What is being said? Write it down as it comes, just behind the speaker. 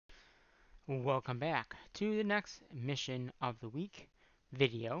Welcome back to the next mission of the week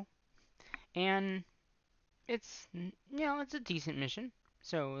video, and it's a decent mission.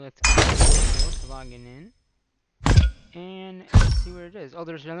 So let's go to logging in, and let's see what it is. Oh,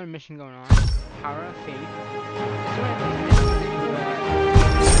 there's another mission going on, Power of Faith.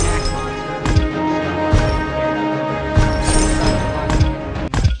 This one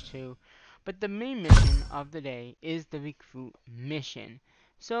too, but the main mission of the day is the recruit mission.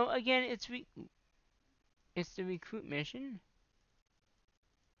 So again, it's the recruit mission.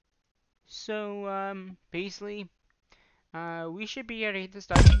 So, basically, we should be able to get this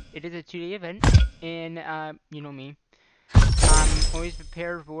done. It is a 2-day event, and, you know me. I'm always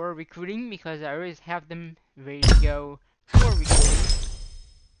prepared for recruiting because I always have them ready to go for recruiting.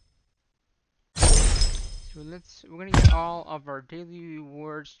 So we're gonna get all of our daily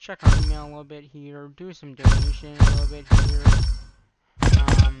rewards, check our email a little bit here, do some donation a little bit here,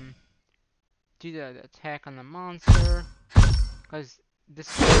 do the attack on the monster, because this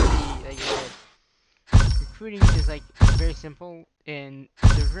is gonna be, like I said, recruiting is like very simple and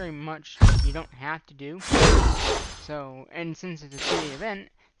there's very much you don't have to do. So, and since it's a 2-day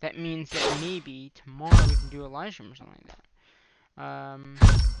event, that means that maybe tomorrow we can do a live stream or something like that. Yeah,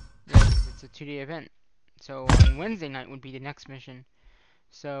 because it's a 2-day event. So on Wednesday night would be the next mission.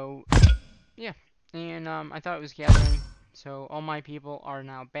 So, yeah. And I thought it was gathering. So all my people are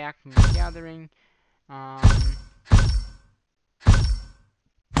now back from the gathering. So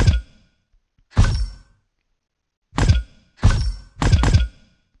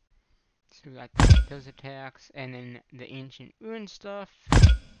we got those attacks, and then the ancient ruin stuff.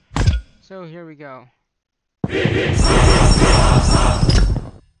 So here we go. We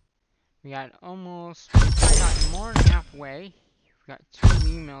got we got more than halfway. We got 2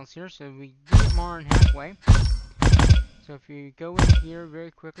 emails here, so we get more than halfway. So if you go in here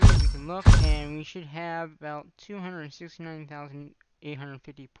very quickly, we can look, and we should have about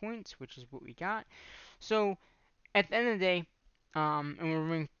 269,850 points, which is what we got. So at the end of the day, and we're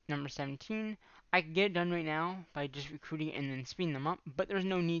ring number 17, I can get it done right now by just recruiting and then speeding them up, but there's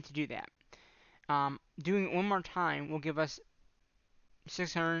no need to do that. Doing it one more time will give us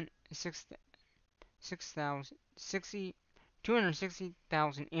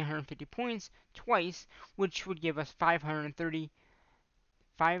 260,850 points twice, which would give us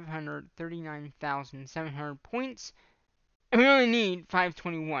 539,700 points, and we only need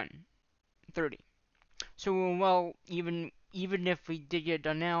 521.30. So, well, even if we did get it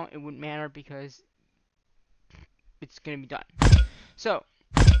done now, it wouldn't matter because it's gonna be done. So,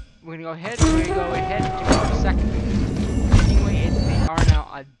 we're gonna go ahead and do our second. Anyway, they are now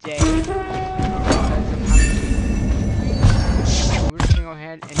a day. We're just gonna go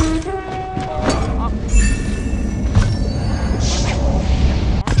ahead and just all up.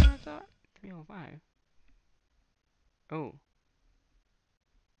 I thought 305. Oh,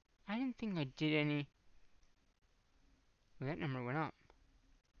 I didn't think I did any. Well, that number went up.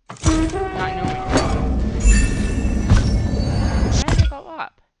 Not knowing. Why did it go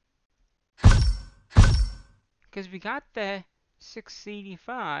up? Because we got the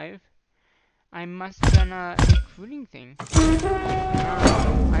 685. I must have done a recruiting thing. I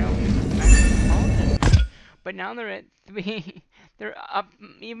don't recall. But now they're at 3. They're up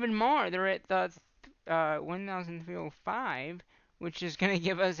even more. They're at the 1,305, which is going to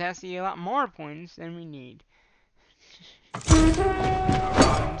give us actually a lot more points than we need.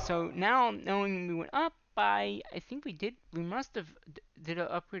 So now, knowing we went up by, I think we must have did an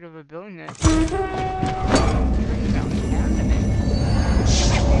upgrade of a building that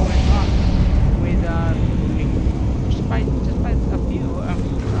just by a few.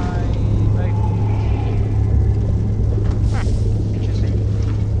 Interesting.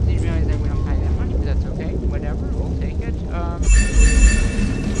 Didn't realize I went up by that much, but that's okay. Whatever, we'll take it.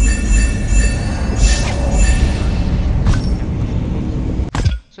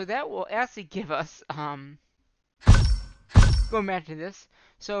 So that will actually give us, going back to this.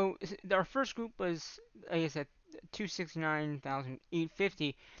 So our first group was, like I said,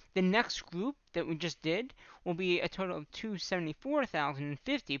 269,850. The next group that we just did will be a total of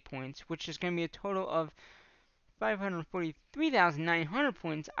 274,050 points, which is going to be a total of 543,900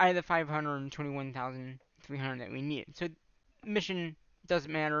 points out of the 521,300 that we needed. So mission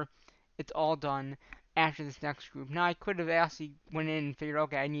doesn't matter. It's all done after this next group. Now I could have actually went in and figured,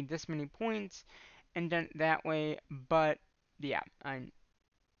 okay, I need this many points and done it that way, but yeah,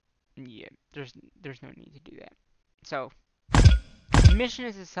 there's no need to do that. So mission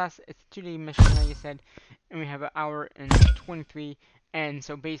is a success. It's a 2-day mission, like I said, and we have an hour and 23. And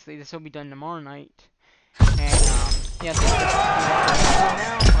so basically, this will be done tomorrow night. And yeah, so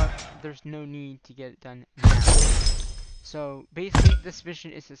now, there's no need to get it done now. So basically, this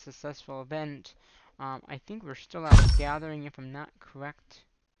mission is a successful event. I think we're still out gathering, if I'm not correct.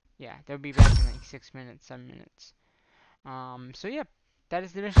 Yeah, they'll be back in like 6 minutes, 7 minutes. So yeah, that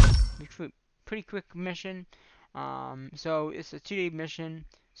is the mission. Recruit. Pretty quick mission. So it's a 2-day mission.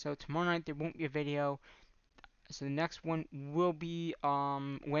 So tomorrow night there won't be a video. So the next one will be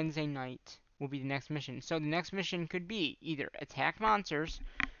Wednesday night will be the next mission. So the next mission could be either attack monsters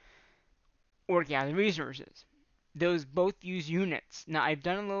or gather resources. Those both use units. Now I've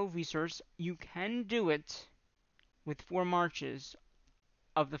done a little research. You can do it with 4 marches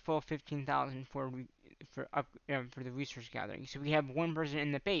of the full 15,000 for the resource gathering. So we have one person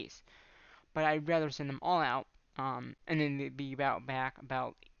in the base, but I'd rather send them all out. And then they'd be back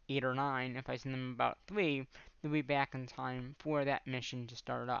about 8 or 9. If I send them about 3, they'll be back in time for that mission to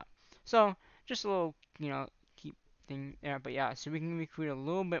start up. So just a little, keep thing there. But yeah, so we can recruit a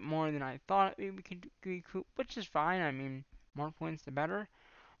little bit more than I thought we could recruit, which is fine. I mean, more points the better.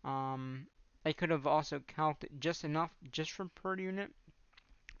 I could have also counted just enough just for per unit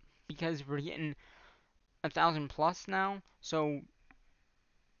because we're getting 1,000 plus now. So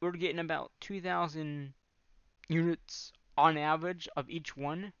we're getting about 2,000 units on average of each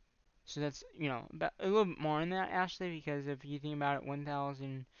one. So that's, about a little bit more than that actually, because if you think about it,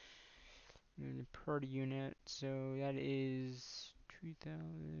 1,000 per unit, so that is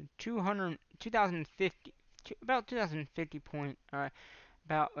 2,000, 2,050, about 2,050 point,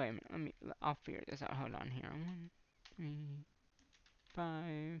 about, wait a minute, I'll figure this out, hold on here, 1, 3,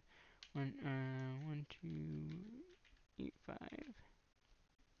 5, 1, 2, 8, 5.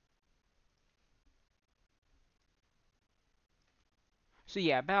 So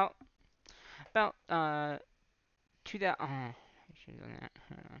yeah, about 2,000. Oh, I should have done that.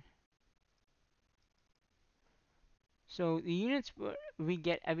 Hold on. So the units we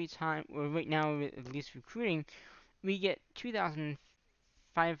get every time, or right now at least recruiting, we get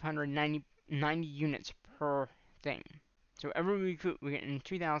 2,590 units per thing. So every recruit we're getting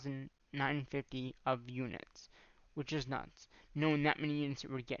 2,950 of units, which is nuts. Knowing that many units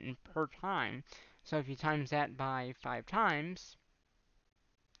that we're getting per time. So if you times that by 5 times,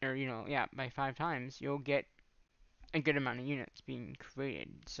 or yeah, by 5 times, you'll get a good amount of units being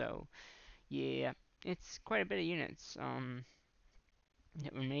created. So yeah, it's quite a bit of units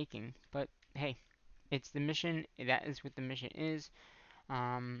that we're making. But hey, it's the mission. That is what the mission is.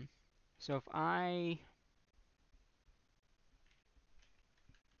 Um, so if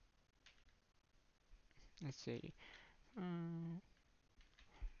let's see. Uh,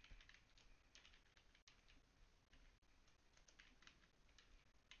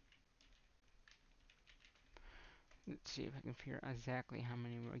 let's see if I can figure out exactly how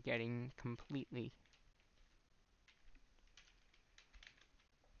many we're getting completely.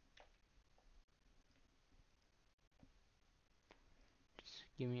 Just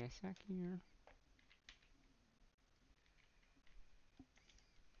give me a sec here.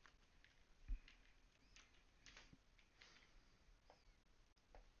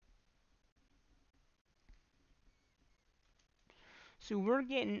 So we're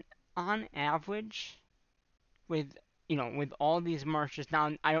getting, on average, with with all these marches.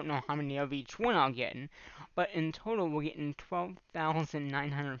 Now I don't know how many of each one I'll get in, but in total we're getting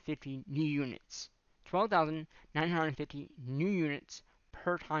 12,950 new units. 12,950 new units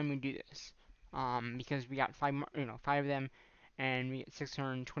per time we do this. Because we got 5 of them, and we get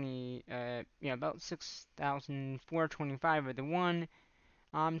 620. About 6,425 of the one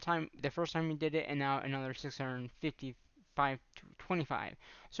the first time we did it, and now another 655 to 25.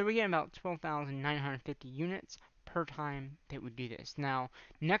 So we get about 12,950 units per time that we do this. Now,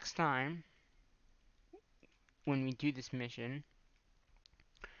 next time when we do this mission,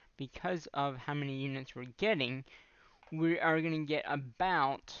 because of how many units we're getting, we are going to get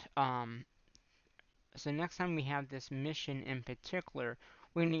about so next time we have this mission in particular,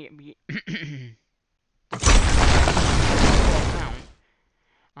 we're going to be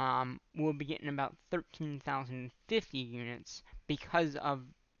we'll be getting about 13,050 units because of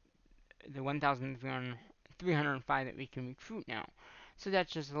the 1,305 that we can recruit now. So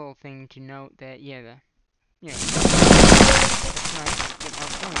that's just a little thing to note that, yeah, that's nice, get more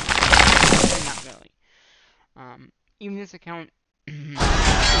points, but not really. Even this account,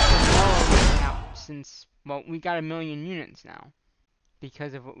 since, well, we got 1,000,000 units now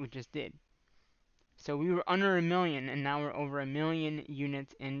because of what we just did. So we were under 1,000,000, and now we're over 1,000,000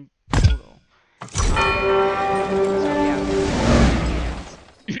 units in total. So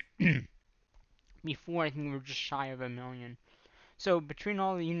yeah, before I think we were just shy of 1,000,000. So between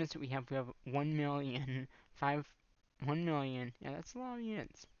all the units that we have 1,000,000, 1,000,000. Yeah, that's a lot of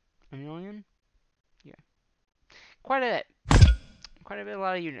units. A million? Yeah. Quite a bit. Quite a bit, a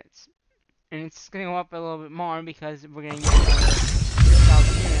lot of units. And it's going to go up a little bit more because we're going to get another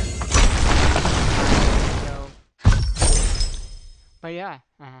 6,000 units. So, but yeah,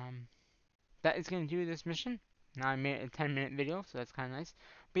 that is going to do this mission. Now I made a 10-minute video, so that's kind of nice.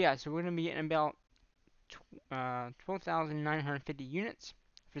 But yeah, so we're going to be getting about 12,950 units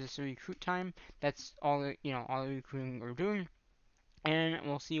for this recruit time. That's all the, all the recruiting we're doing. And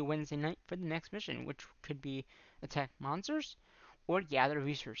we'll see you Wednesday night for the next mission, which could be attack monsters or gather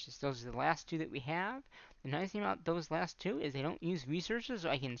resources. Those are the last two that we have. The nice thing about those last two is they don't use resources, so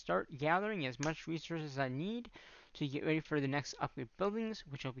I can start gathering as much resources as I need to get ready for the next upgrade buildings,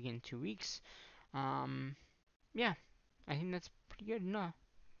 which will be in 2 weeks. Yeah, I think that's pretty good enough,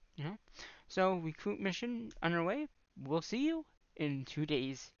 you know? So, recruit mission underway. We'll see you in 2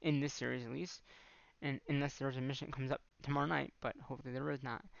 days, in this series at least. And unless there's a mission that comes up tomorrow night, but hopefully there is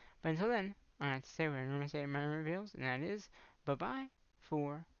not. But until then, I have to say what I normally say in my reveals, and that is bye bye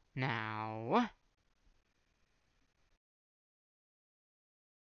for now.